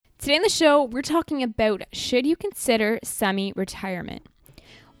Today on the show, we're talking about should you consider semi-retirement?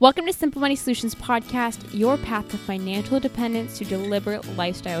 Welcome to Simple Money Solutions Podcast, your path to financial independence through deliberate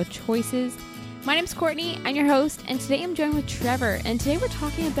lifestyle choices. My name's Courtney, I'm your host, and today I'm joined with Trevor, and today we're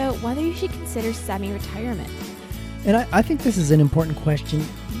talking about whether you should consider semi-retirement. And I think this is an important question.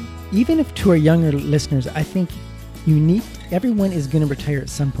 Even if to our younger listeners, I think everyone is going to retire at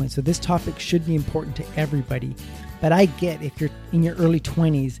some point. So this topic should be important to everybody. But I get if you're in your early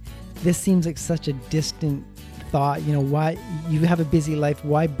 20s, this seems like such a distant thought. You know, why you have a busy life,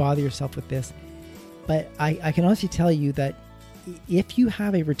 why bother yourself with this? But I can honestly tell you that if you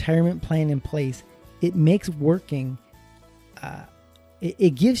have a retirement plan in place, it makes working,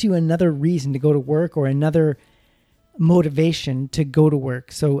 it gives you another reason to go to work or another motivation to go to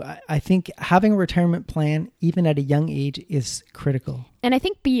work. So I think having a retirement plan, even at a young age, is critical. And I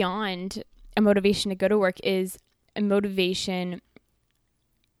think beyond a motivation to go to work is a motivation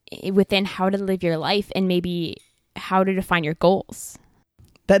within how to live your life and maybe how to define your goals.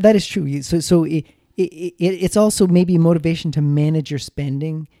 That is true. So it's also maybe a motivation to manage your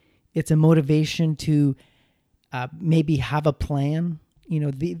spending. It's a motivation to maybe have a plan. You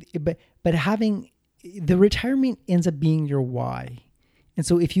know, but having the retirement ends up being your why. And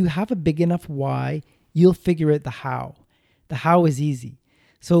so if you have a big enough why, you'll figure out the how. The how is easy.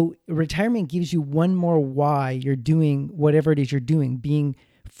 So retirement gives you one more why you're doing whatever it is you're doing, being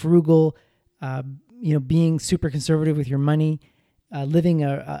frugal, being super conservative with your money, living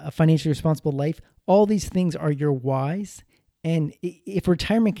a financially responsible life. All these things are your whys. And if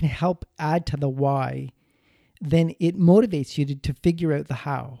retirement can help add to the why, then it motivates you to figure out the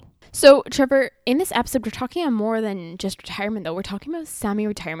how. So, Trevor, in this episode, we're talking about more than just retirement, though. We're talking about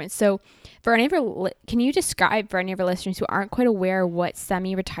semi-retirement. So, can you describe for any of our listeners who aren't quite aware what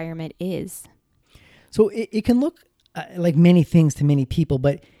semi-retirement is? So, it can look like many things to many people,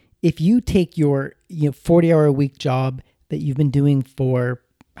 but if you take your 40-hour-a-week job that you've been doing for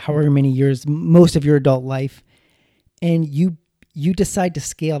however many years, most of your adult life, and you decide to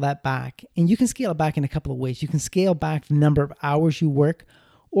scale that back, and you can scale it back in a couple of ways. You can scale back the number of hours you work,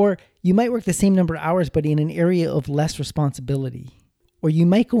 or you might work the same number of hours, but in an area of less responsibility. Or you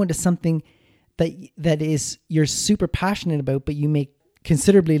might go into something that is you're super passionate about, but you make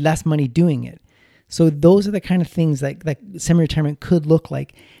considerably less money doing it. So those are the kind of things that semi-retirement could look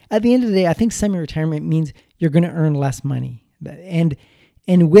like. At the end of the day, I think semi-retirement means you're going to earn less money. And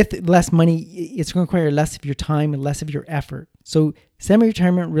with less money, it's going to require less of your time and less of your effort. So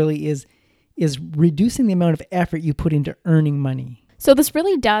semi-retirement really is reducing the amount of effort you put into earning money. So this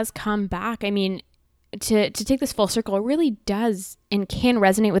really does come back. I mean, to take this full circle, it really does and can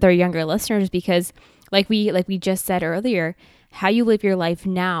resonate with our younger listeners because like we just said earlier, how you live your life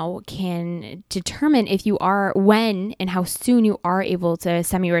now can determine if you are, when and how soon you are able to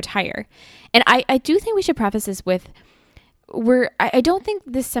semi-retire. And I do think we should preface this with, I don't think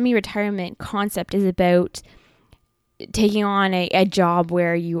this semi-retirement concept is about taking on a job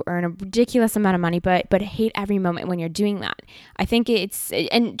where you earn a ridiculous amount of money, but hate every moment when you're doing that. I think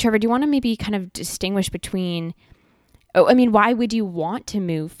and Trevor, do you want to maybe kind of distinguish between, why would you want to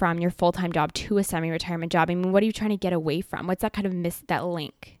move from your full-time job to a semi-retirement job? I mean, what are you trying to get away from? What's that kind of that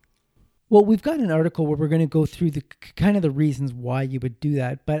link? Well, we've got an article where we're going to go through the kind of the reasons why you would do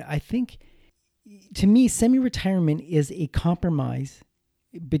that. But I think, to me, semi-retirement is a compromise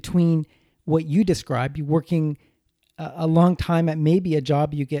between what you described, you working a long time at maybe a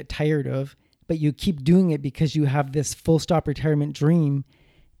job you get tired of, but you keep doing it because you have this full stop retirement dream.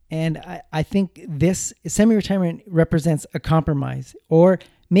 And I think this semi-retirement represents a compromise, or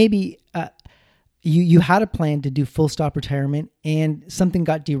maybe you had a plan to do full stop retirement and something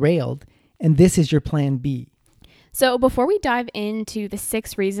got derailed, and this is your plan B. So before we dive into the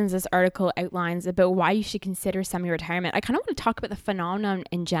 6 reasons this article outlines about why you should consider semi-retirement, I kind of want to talk about the phenomenon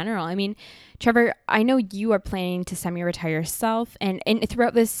in general. I mean, Trevor, I know you are planning to semi-retire yourself, and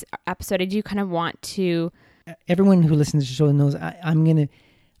throughout this episode, I do kind of want to... Everyone who listens to the show knows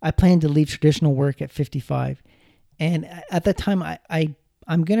I plan to leave traditional work at 55. And at that time,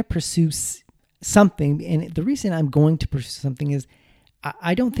 I'm going to pursue something. And the reason I'm going to pursue something is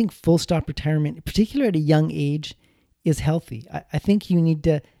I don't think full stop retirement, particularly at a young age, is healthy. I think you need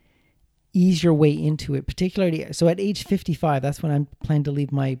to ease your way into it, particularly. So at age 55, that's when I'm planning to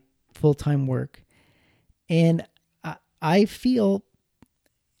leave my full-time work. And I feel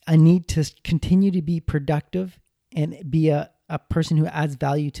I need to continue to be productive and be a person who adds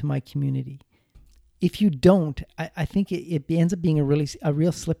value to my community. If you don't, I think it ends up being a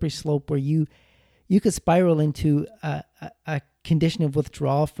real slippery slope where you could spiral into a condition of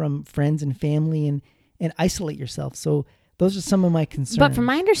withdrawal from friends and family and isolate yourself. So those are some of my concerns. But from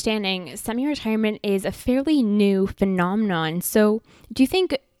my understanding, semi-retirement is a fairly new phenomenon. So do you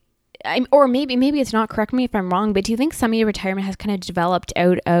think, or maybe it's not, correct me if I'm wrong, but do you think semi-retirement has kind of developed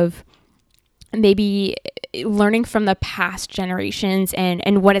out of maybe learning from the past generations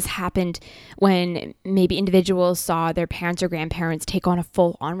and what has happened when maybe individuals saw their parents or grandparents take on a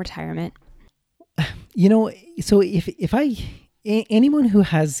full-on retirement? So anyone who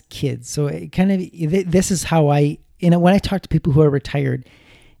has kids, so this is how when I talk to people who are retired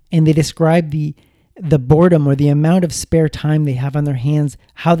and they describe the boredom or the amount of spare time they have on their hands,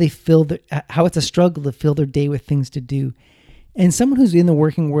 how it's a struggle to fill their day with things to do. And someone who's in the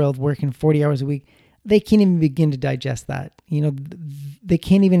working world, working 40 hours a week, they can't even begin to digest that. They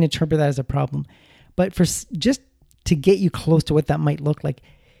can't even interpret that as a problem. But just to get you close to what that might look like,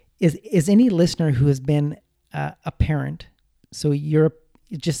 is any listener who has been a parent. So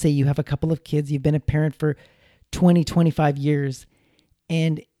just say you have a couple of kids, you've been a parent for 20, 25 years.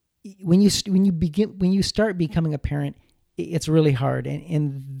 And when you start becoming a parent, it's really hard.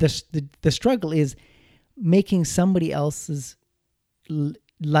 And the struggle is making somebody else's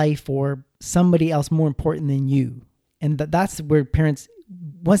life or somebody else more important than you. And that's where parents,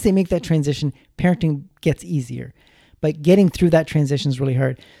 once they make that transition, parenting gets easier. But getting through that transition is really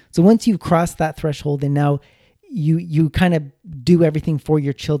hard. So once you've crossed that threshold and now you kind of do everything for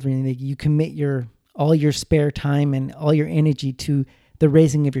your children, you commit all your spare time and all your energy to the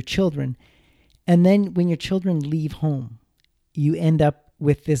raising of your children. And then when your children leave home, you end up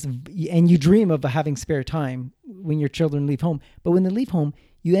with this, and you dream of having spare time when your children leave home. But when they leave home,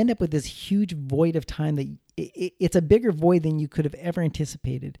 you end up with this huge void of time that it's a bigger void than you could have ever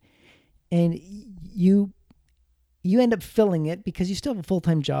anticipated. And you end up filling it because you still have a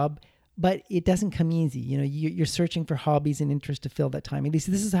full-time job, but it doesn't come easy. You're searching for hobbies and interests to fill that time. At least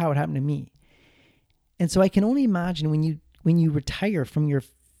this is how it happened to me. And so I can only imagine when you retire from your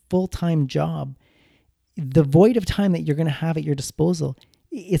full-time job, the void of time that you're going to have at your disposal,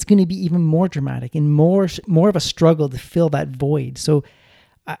 it's going to be even more dramatic and more of a struggle to fill that void. So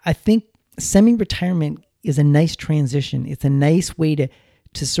I think semi-retirement is a nice transition. It's a nice way to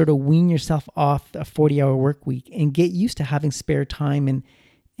sort of wean yourself off a 40-hour work week and get used to having spare time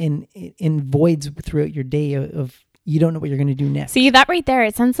and voids throughout your day of you don't know what you're going to do next. See, that right there,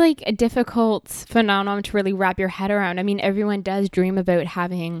 it sounds like a difficult phenomenon to really wrap your head around. I mean, everyone does dream about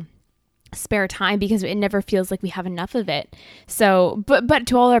having spare time because it never feels like we have enough of it. So, but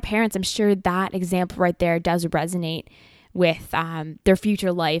to all our parents, I'm sure that example right there does resonate with their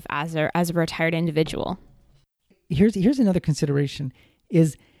future life as a retired individual. Here's another consideration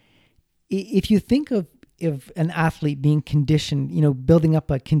is if you think of an athlete being conditioned, building up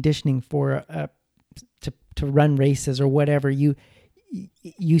a conditioning for to run races or whatever, you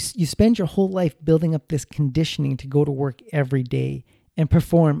spend your whole life building up this conditioning to go to work every day and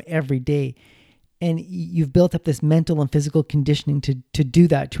perform every day. And you've built up this mental and physical conditioning to do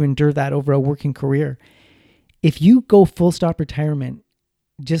that, to endure that over a working career. If you go full stop retirement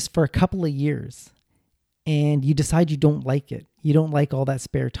just for a couple of years and you decide you don't like it, you don't like all that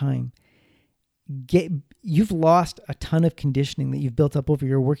spare time, you've lost a ton of conditioning that you've built up over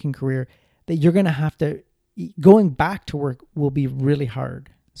your working career that you're going to have to, going back to work will be really hard.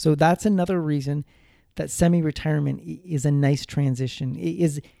 So that's another reason that semi-retirement is a nice transition.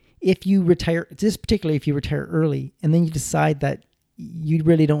 Is if you retire, just particularly if you retire early and then you decide that you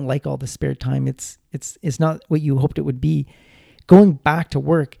really don't like all the spare time, it's not what you hoped it would be, going back to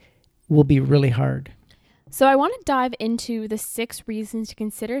work will be really hard. So I want to dive into the 6 reasons to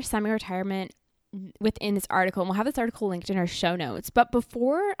consider semi-retirement within this article, and we'll have this article linked in our show notes. But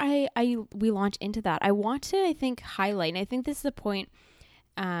before we launch into that, I want to, I think, highlight, and I think this is a point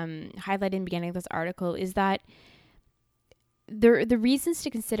highlighted in the beginning of this article, is that the reasons to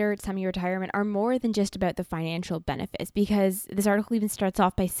consider semi-retirement are more than just about the financial benefits, because this article even starts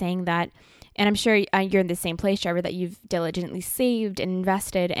off by saying that, and I'm sure you're in the same place, Trevor, that you've diligently saved and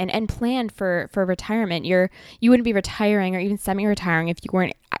invested and planned for retirement. You wouldn't be retiring or even semi-retiring if you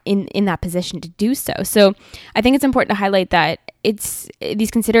weren't in that position to do so. So I think it's important to highlight that it's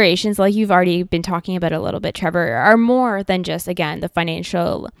these considerations, like you've already been talking about a little bit, Trevor, are more than just, again, the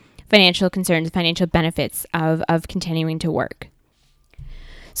financial concerns, financial benefits of continuing to work.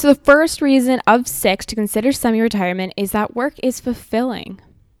 So the first reason of 6 to consider semi-retirement is that work is fulfilling.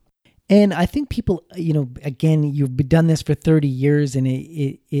 And I think people, again, you've done this for 30 years and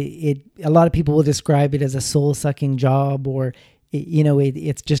it a lot of people will describe it as a soul-sucking job or,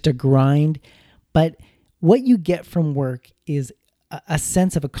 it's just a grind. But what you get from work is a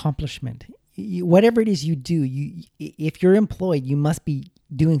sense of accomplishment. Whatever it is you do, if you're employed, you must be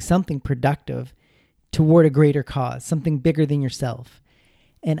doing something productive toward a greater cause, something bigger than yourself.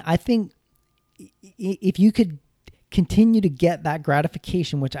 And I think if you could continue to get that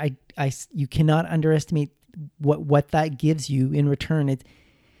gratification, which you cannot underestimate what that gives you in return.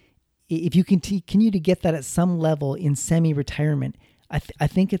 If you continue to get that at some level in semi-retirement, I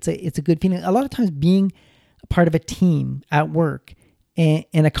think it's a good feeling. A lot of times being a part of a team at work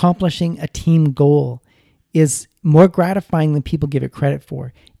and accomplishing a team goal is more gratifying than people give it credit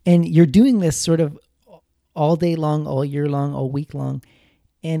for. And you're doing this sort of all day long, all year long, all week long.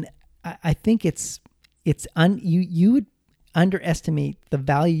 And I think you would underestimate the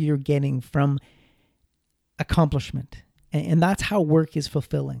value you're getting from accomplishment. And that's how work is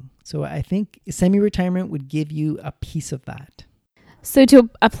fulfilling. So I think semi-retirement would give you a piece of that. So to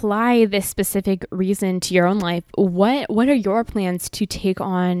apply this specific reason to your own life, what are your plans to take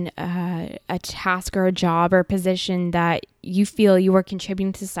on a task or a job or a position that you feel you are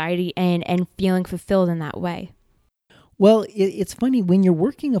contributing to society and feeling fulfilled in that way? Well, it's funny when you're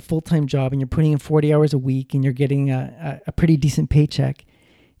working a full-time job and you're putting in 40 hours a week and you're getting a pretty decent paycheck,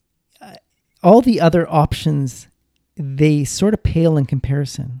 all the other options, they sort of pale in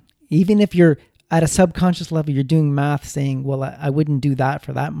comparison. Even if you're at a subconscious level, you're doing math saying, well, I wouldn't do that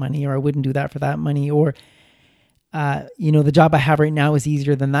for that money, or I wouldn't do that for that money, or, the job I have right now is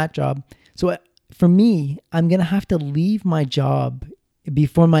easier than that job. So for me, I'm going to have to leave my job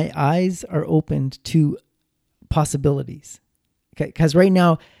before my eyes are opened to possibilities. Because right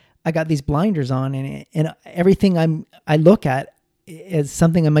now I got these blinders on, and everything I look at as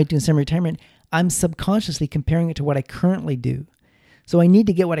something I might do in semi-retirement, I'm subconsciously comparing it to what I currently do. So I need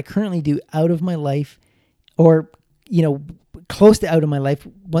to get what I currently do out of my life, or, close to out of my life.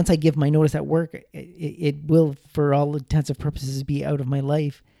 Once I give my notice at work, it will, for all intents and purposes, be out of my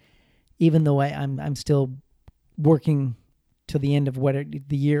life, even though I'm still working to the end of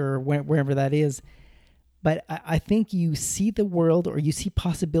the year or wherever that is. But I think you see the world, or you see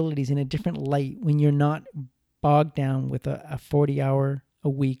possibilities in a different light when you're not bogged down with a 40-hour a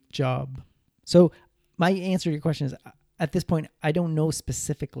week job. So my answer to your question is, at this point, I don't know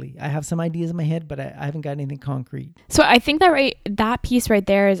specifically. I have some ideas in my head, but I haven't got anything concrete. So I think that piece right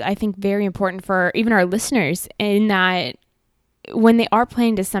there is, I think, very important for even our listeners, in that when they are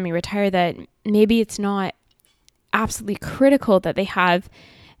planning to semi-retire, that maybe it's not absolutely critical that they have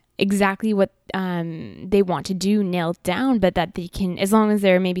exactly what they want to do nailed down, but that they can, as long as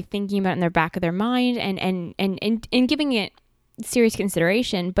they're maybe thinking about it in their back of their mind and giving it serious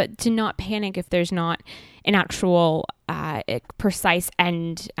consideration, but to not panic if there's not an actual precise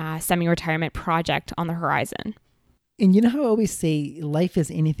end semi-retirement project on the horizon. And you know how I always say life is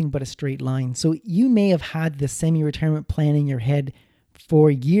anything but a straight line. So you may have had the semi-retirement plan in your head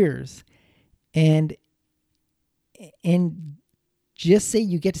for years, and just say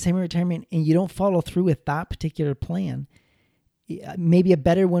you get to semi-retirement and you don't follow through with that particular plan. Maybe a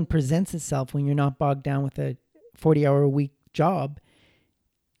better one presents itself when you're not bogged down with a 40-hour a week job.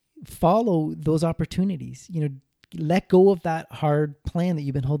 Follow those opportunities. Let go of that hard plan that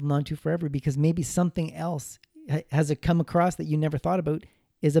you've been holding on to forever, because maybe something else has come across that you never thought about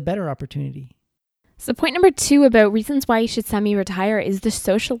is a better opportunity. So point number 2 about reasons why you should semi-retire is the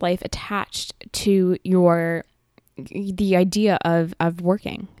social life attached to the idea of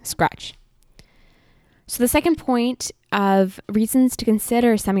working. Scratch. So the second point of reasons to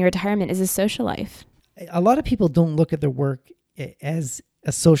consider semi-retirement is a social life. A lot of people don't look at their work as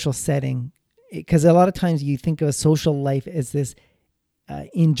a social setting, because a lot of times you think of a social life as this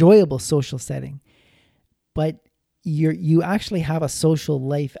enjoyable social setting, but you actually have a social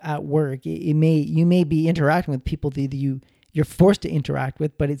life at work. You may be interacting with people that you're forced to interact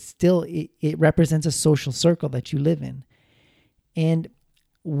with, but it's still, it represents a social circle that you live in. And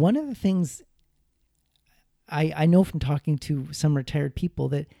one of the things I know from talking to some retired people,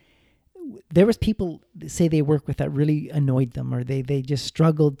 that there was people that say they work with that really annoyed them, or they just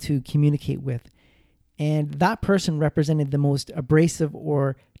struggled to communicate with. And that person represented the most abrasive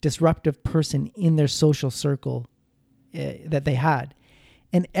or disruptive person in their social circle that they had.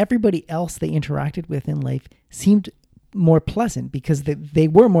 And everybody else they interacted with in life seemed more pleasant, because they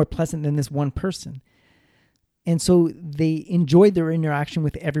were more pleasant than this one person. And so they enjoyed their interaction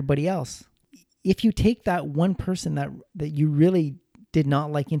with everybody else. If you take that one person that you really did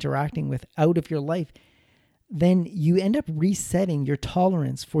not like interacting with out of your life, then you end up resetting your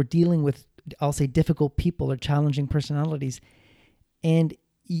tolerance for dealing with, I'll say, difficult people or challenging personalities. And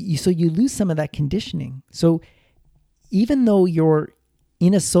so you lose some of that conditioning. So even though you're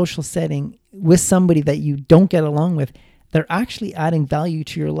in a social setting with somebody that you don't get along with, they're actually adding value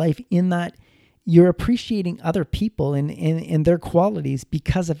to your life, in that you're appreciating other people and their qualities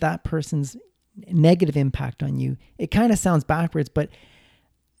because of that person's negative impact on you. It kind of sounds backwards, but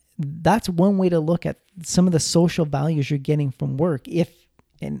that's one way to look at some of the social values you're getting from work.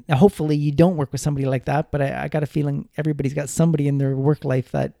 And hopefully you don't work with somebody like that, but I got a feeling everybody's got somebody in their work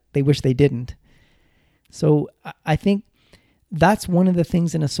life that they wish they didn't. So I think that's one of the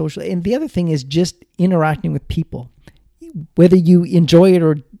things in a social, and the other thing is just interacting with people, whether you enjoy it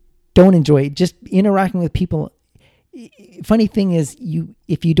or don't enjoy it, just interacting with people. Funny thing is,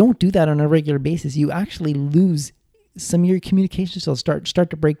 if you don't do that on a regular basis, you actually lose some of your communication skills, start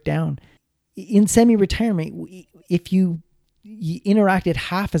to break down. In semi-retirement, if you interacted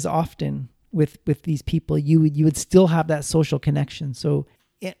half as often with these people, you would still have that social connection. So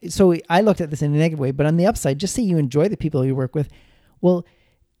I looked at this in a negative way, but on the upside, just say you enjoy the people you work with. Well,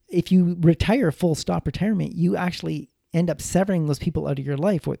 if you retire full stop retirement, you actually end up severing those people out of your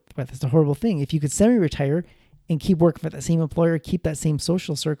life. That's a horrible thing. If you could semi-retire and keep working for that same employer, keep that same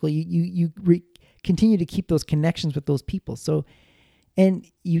social circle, you continue to keep those connections with those people. So, and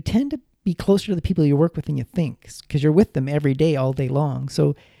you tend to be closer to the people you work with than you think, because you're with them every day, all day long.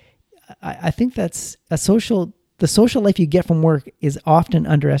 So I think that's the social life you get from work is often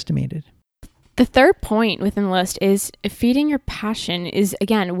underestimated. The third point within the list is feeding your passion is,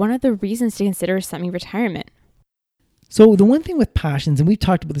 again, one of the reasons to consider semi-retirement. So the one thing with passions, and we've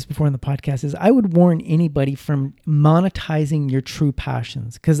talked about this before in the podcast, is I would warn anybody from monetizing your true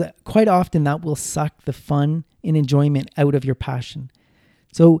passions, because quite often that will suck the fun and enjoyment out of your passion.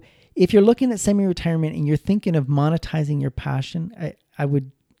 So if you're looking at semi-retirement and you're thinking of monetizing your passion, I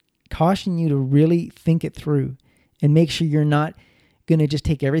would caution you to really think it through and make sure you're not going to just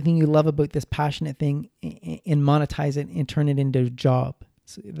take everything you love about this passionate thing and monetize it and turn it into a job.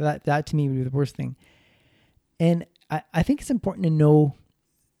 So that to me would be the worst thing. And I think it's important to know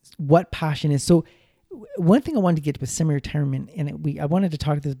what passion is. So one thing I wanted to get with semi-retirement, and I wanted to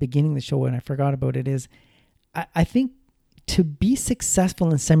talk at the beginning of the show and I forgot about it, is I think to be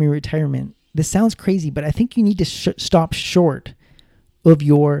successful in semi-retirement, this sounds crazy, but I think you need to stop short of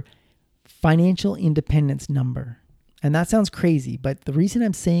your financial independence number. And that sounds crazy, but the reason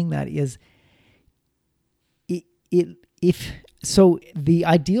I'm saying that is the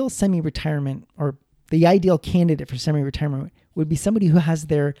ideal semi-retirement, or the ideal candidate for semi-retirement, would be somebody who has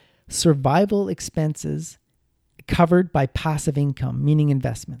their survival expenses covered by passive income, meaning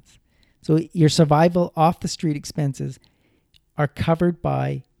investments. So your survival off the street expenses are covered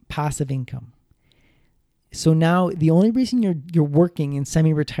by passive income. So now the only reason you're working in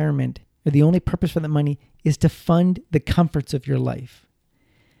semi-retirement, or the only purpose for the money, is to fund the comforts of your life.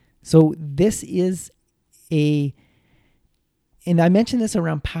 So this is and I mention this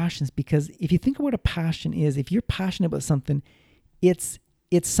around passions because if you think of what a passion is, if you're passionate about something, it's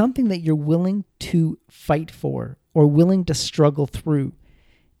something that you're willing to fight for or willing to struggle through.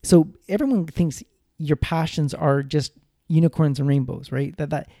 So everyone thinks your passions are just unicorns and rainbows, right?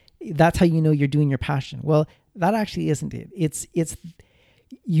 That's how you know you're doing your passion. Well, that actually isn't it. It's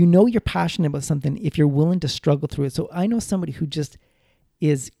you're passionate about something if you're willing to struggle through it. So I know somebody who just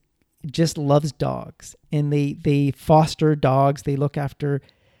loves dogs, and they foster dogs. They look after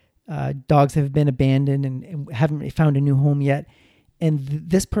dogs that have been abandoned and haven't found a new home yet. And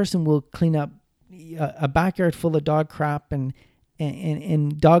this person will clean up a backyard full of dog crap and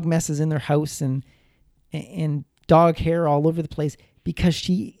dog messes in their house and dog hair all over the place because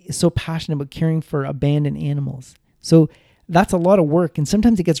she is so passionate about caring for abandoned animals. So that's a lot of work, and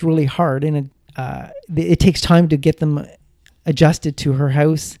sometimes it gets really hard, and it takes time to get them adjusted to her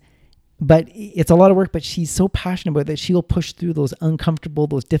house. But it's a lot of work, but she's so passionate about it that she'll push through those uncomfortable,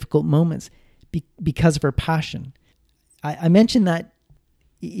 those difficult moments because of her passion. I mentioned that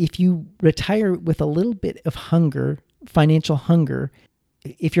if you retire with a little bit of hunger, financial hunger,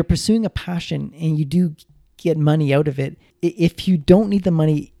 if you're pursuing a passion and you do get money out of it, if you don't need the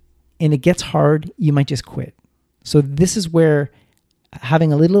money and it gets hard, you might just quit. So this is where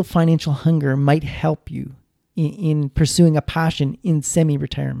having a little financial hunger might help you in pursuing a passion in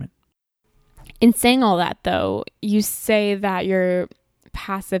semi-retirement. In saying all that, though, you say that your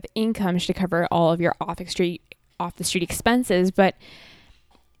passive income should cover all of your off the street expenses, but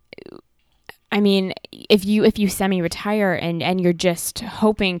I mean, if you semi-retire and you're just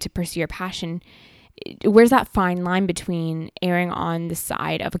hoping to pursue your passion, where's that fine line between erring on the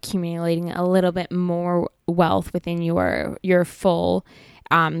side of accumulating a little bit more wealth within your full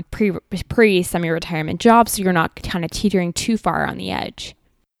pre semi-retirement job, so you're not kind of teetering too far on the edge?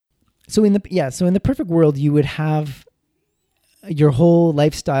 So in the perfect world, you would have your whole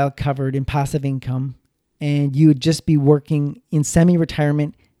lifestyle covered in passive income, and you would just be working in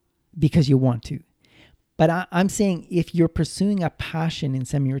semi-retirement because you want to. But I'm saying if you're pursuing a passion in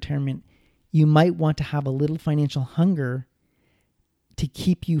semi-retirement, you might want to have a little financial hunger to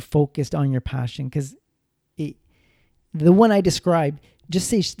keep you focused on your passion. Because the one I described, just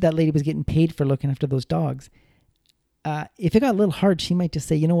say that lady was getting paid for looking after those dogs. If it got a little hard, she might just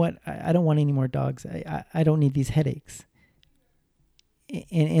say, you know what, I don't want any more dogs. I don't need these headaches,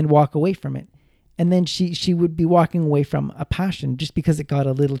 and walk away from it. And then she would be walking away from a passion just because it got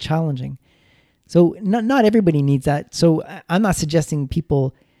a little challenging. So not everybody needs that. So I'm not suggesting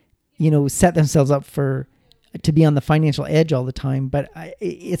people, set themselves up to be on the financial edge all the time. But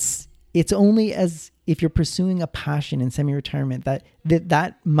it's only as if you're pursuing a passion in semi-retirement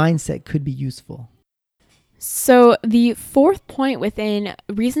that mindset could be useful. So the fourth point within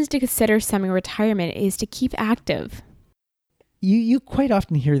reasons to consider semi-retirement is to keep active. You quite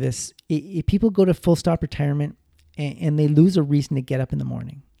often hear this. If people go to full stop retirement and they lose a reason to get up in the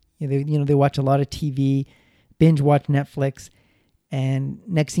morning. They watch a lot of TV, binge watch Netflix, and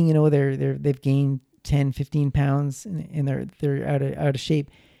next thing you know, they've gained 10, 15 pounds and they're out of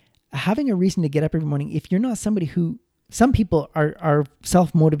shape. Having a reason to get up every morning, if you're not somebody who, some people are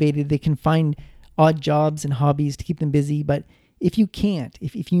self-motivated, they can find odd jobs and hobbies to keep them busy. But if you can't,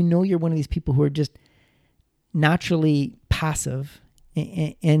 if you know you're one of these people who are just naturally passive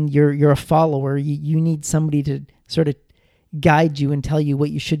and you're a follower, you need somebody to sort of guide you and tell you what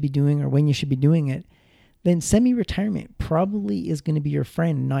you should be doing or when you should be doing it, then semi-retirement probably is going to be your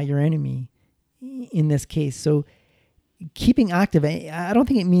friend, not your enemy in this case. So keeping active, I don't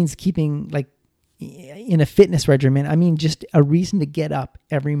think it means keeping like in a fitness regimen. I mean, just a reason to get up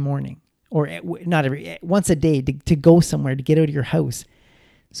every morning, or once a day to go somewhere, to get out of your house.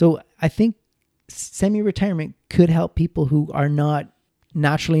 So I think semi-retirement could help people who are not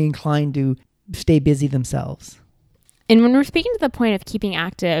naturally inclined to stay busy themselves. And when we're speaking to the point of keeping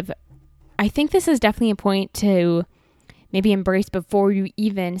active, I think this is definitely a point to maybe embrace before you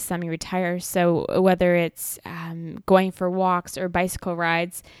even semi-retire. So whether it's going for walks or bicycle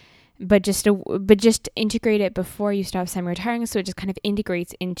rides, but just integrate it before you stop semi-retiring, so it just kind of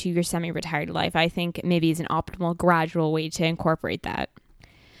integrates into your semi-retired life, I think maybe is an optimal, gradual way to incorporate that.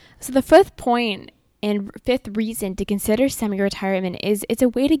 So the fifth point and fifth reason to consider semi-retirement is it's a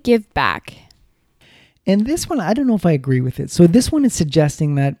way to give back. And this one, I don't know if I agree with it. So this one is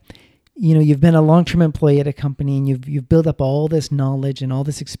suggesting that, you've been a long-term employee at a company and you've built up all this knowledge and all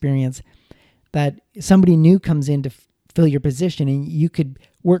this experience, that somebody new comes in to fill your position and you could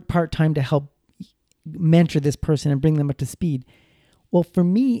work part-time to help mentor this person and bring them up to speed. Well, for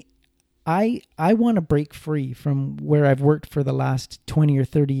me, I want to break free from where I've worked for the last 20 or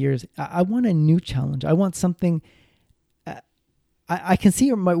 30 years. I want a new challenge. I want something I can see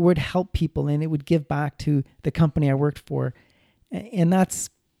it would help people and it would give back to the company I worked for. And that's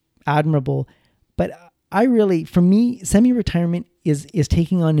admirable. But for me, semi-retirement is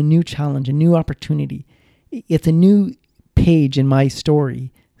taking on a new challenge, a new opportunity. It's a new page in my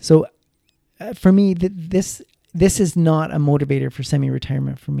story. So for me, this is not a motivator for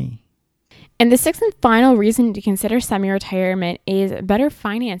semi-retirement for me. And the sixth and final reason to consider semi-retirement is better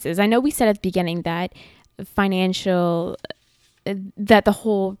finances. I know we said at the beginning that that the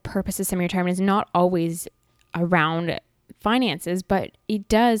whole purpose of semi-retirement is not always around finances, but it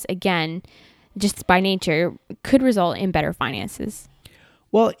does, again, just by nature, could result in better finances.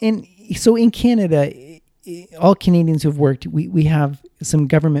 Well, in Canada, all Canadians who've worked, we have some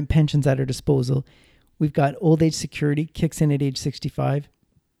government pensions at our disposal. We've got old age security, kicks in at age 65.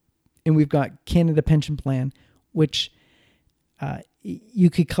 And we've got Canada Pension Plan, which you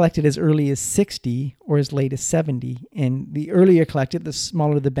could collect it as early as 60 or as late as 70. And the earlier you collect it, the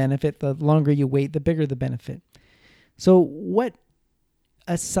smaller the benefit. The longer you wait, the bigger the benefit. So what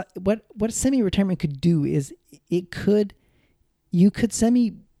a semi-retirement could do is you could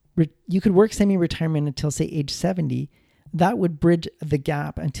work semi-retirement until, say, age 70. That would bridge the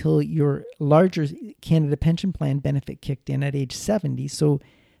gap until your larger Canada Pension Plan benefit kicked in at age 70. So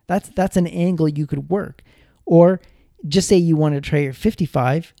that's an angle you could work. Or just say you want to try at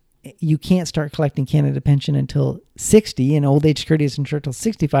 55, you can't start collecting Canada pension until 60, and old age security is insured until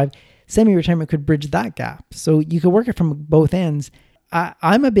 65. Semi-retirement could bridge that gap. So you could work it from both ends.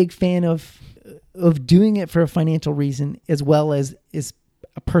 I'm a big fan of doing it for a financial reason as well as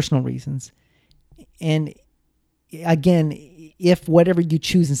personal reasons. And again, if whatever you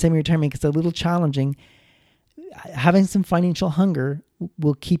choose in semi-retirement is a little challenging, having some financial hunger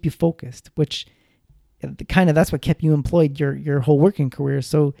will keep you focused, which that's what kept you employed your whole working career.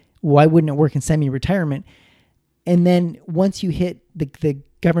 So why wouldn't it work in semi-retirement? And then once you hit the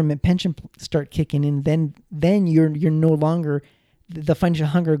government pension start kicking in, then you're no longer, the financial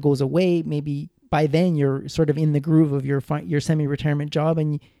hunger goes away. Maybe by then you're sort of in the groove of your semi-retirement job,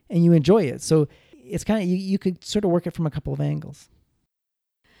 and and you enjoy it. So it's kind of, you could sort of work it from a couple of angles.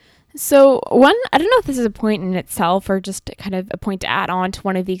 So I don't know if this is a point in itself or just kind of a point to add on to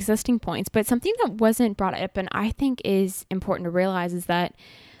one of the existing points, but something that wasn't brought up and I think is important to realize is that,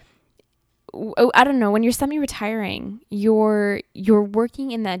 I don't know, when you're semi-retiring, you're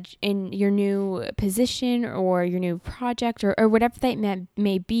working in your new position or your new project or whatever that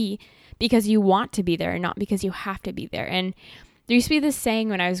may be because you want to be there and not because you have to be there. And there used to be this saying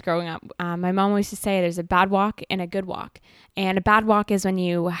when I was growing up, my mom used to say there's a bad walk and a good walk. And a bad walk is when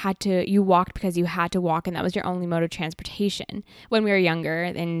you walked because you had to walk and that was your only mode of transportation. When we were younger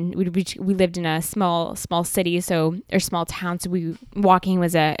and we lived in a small city, or small town, so walking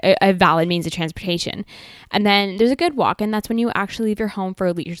was a valid means of transportation. And then there's a good walk, and that's when you actually leave your home for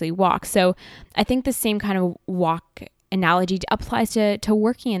a leisurely walk. So I think the same kind of walk analogy applies to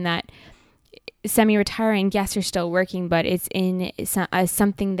working in that. Semi-retiring, yes, you're still working, but it's in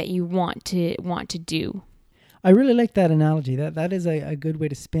something that you want to do. I really like that analogy. That is a good way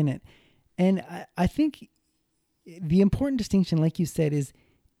to spin it. And I think the important distinction, like you said, is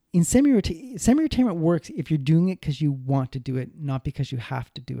in semi-retirement works if you're doing it because you want to do it, not because you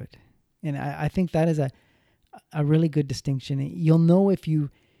have to do it. And I think that is a really good distinction. You'll know if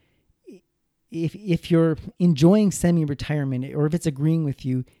you're enjoying semi-retirement or if it's agreeing with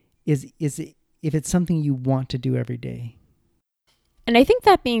you, if it's something you want to do every day. And I think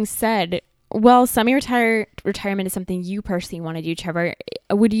that being said, well, semi-retirement is something you personally want to do, Trevor.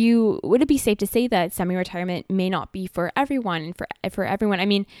 Would it be safe to say that semi-retirement may not be for everyone, for everyone? I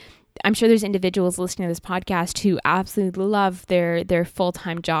mean, I'm sure there's individuals listening to this podcast who absolutely love their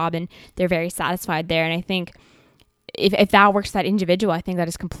full-time job and they're very satisfied there. And I think if that works for that individual, I think that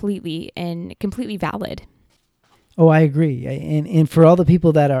is completely valid. Oh, I agree. And for all the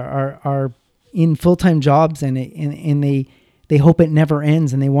people that are in full-time jobs and they hope it never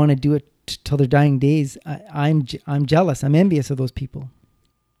ends and they want to do it till their dying days, I'm jealous. I'm envious of those people.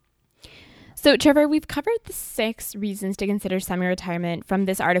 So, Trevor, we've covered the 6 reasons to consider semi-retirement from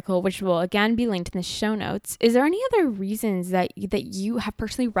this article, which will again be linked in the show notes. Is there any other reasons that you have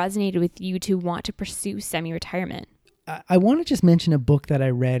personally resonated with you to want to pursue semi-retirement? I want to just mention a book that I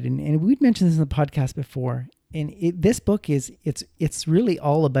read, and we'd mentioned this in the podcast before. And this book it's really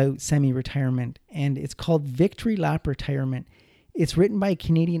all about semi-retirement, and it's called Victory Lap Retirement. It's written by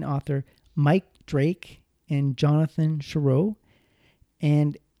Canadian author Mike Drake and Jonathan Choureau,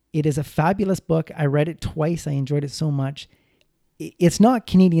 and it is a fabulous book. I read it twice. I enjoyed it so much. It's not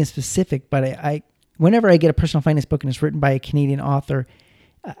Canadian specific, but I whenever I get a personal finance book and it's written by a Canadian author,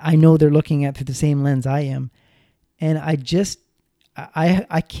 I know they're looking at through the same lens I am, and I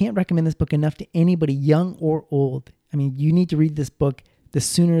can't recommend this book enough to anybody, young or old. I mean, you need to read this book. The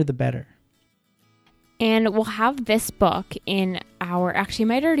sooner, the better. And we'll have this book in actually it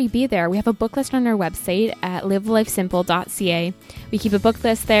might already be there. We have a book list on our website at livelifesimple.ca. We keep a book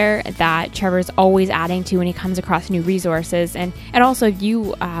list there that Trevor's always adding to when he comes across new resources. And also, if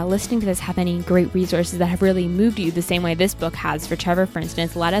you listening to this have any great resources that have really moved you the same way this book has for Trevor, for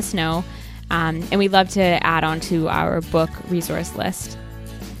instance, let us know. And we'd love to add on to our book resource list.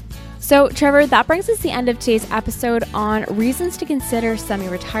 So, Trevor, that brings us to the end of today's episode on reasons to consider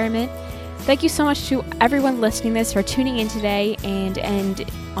semi-retirement. Thank you so much to everyone listening to this for tuning in today and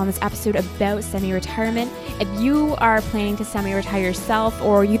on this episode about semi-retirement. If you are planning to semi-retire yourself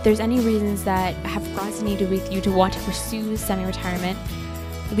or there's any reasons that have resonated with you to want to pursue semi-retirement,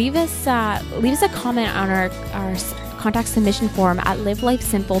 leave us a comment on our contact submission form at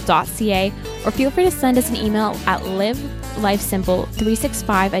livelifesimple.ca or feel free to send us an email at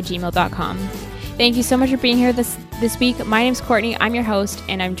livelifesimple365@gmail.com. Thank you so much for being here this week. My name's Courtney. I'm your host,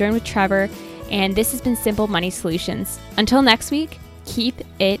 and I'm joined with Trevor, and this has been Simple Money Solutions. Until next week, keep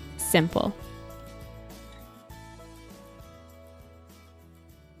it simple.